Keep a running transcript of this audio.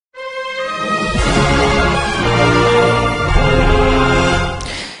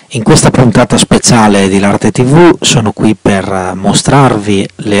In questa puntata speciale di l.arte TV sono qui per mostrarvi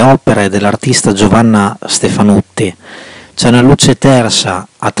le opere dell'artista Giovanna Stefanutti. C'è una luce tersa,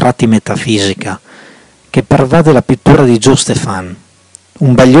 a tratti metafisica, che pervade la pittura di Gio Stefan,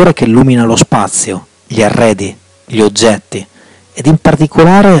 un bagliore che illumina lo spazio, gli arredi, gli oggetti ed in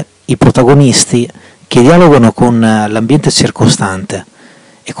particolare i protagonisti che dialogano con l'ambiente circostante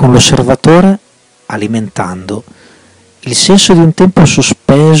e con l'osservatore, alimentando il senso di un tempo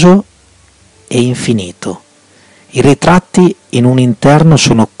sospeso e infinito. I ritratti in un interno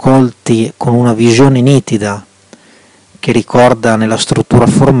sono colti con una visione nitida che ricorda nella struttura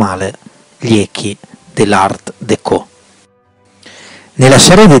formale gli echi dell'Art Déco. Nella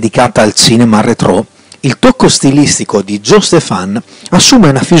serie dedicata al cinema retro, il tocco stilistico di Gio Stefan assume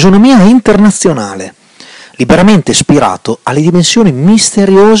una fisionomia internazionale, liberamente ispirato alle dimensioni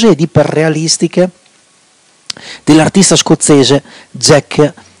misteriose ed iperrealistiche dell'artista scozzese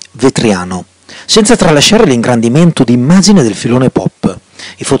Jack Vetriano, senza tralasciare l'ingrandimento di immagine del filone pop.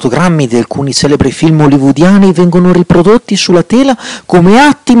 I fotogrammi di alcuni celebri film hollywoodiani vengono riprodotti sulla tela come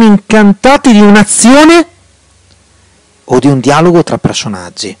attimi incantati di un'azione o di un dialogo tra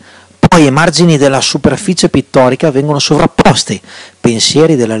personaggi. Poi ai margini della superficie pittorica vengono sovrapposti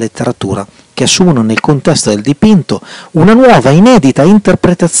pensieri della letteratura che assumono nel contesto del dipinto una nuova, inedita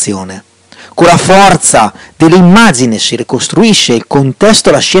interpretazione. Con la forza dell'immagine si ricostruisce il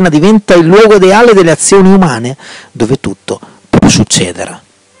contesto, la scena diventa il luogo ideale delle azioni umane dove tutto può succedere.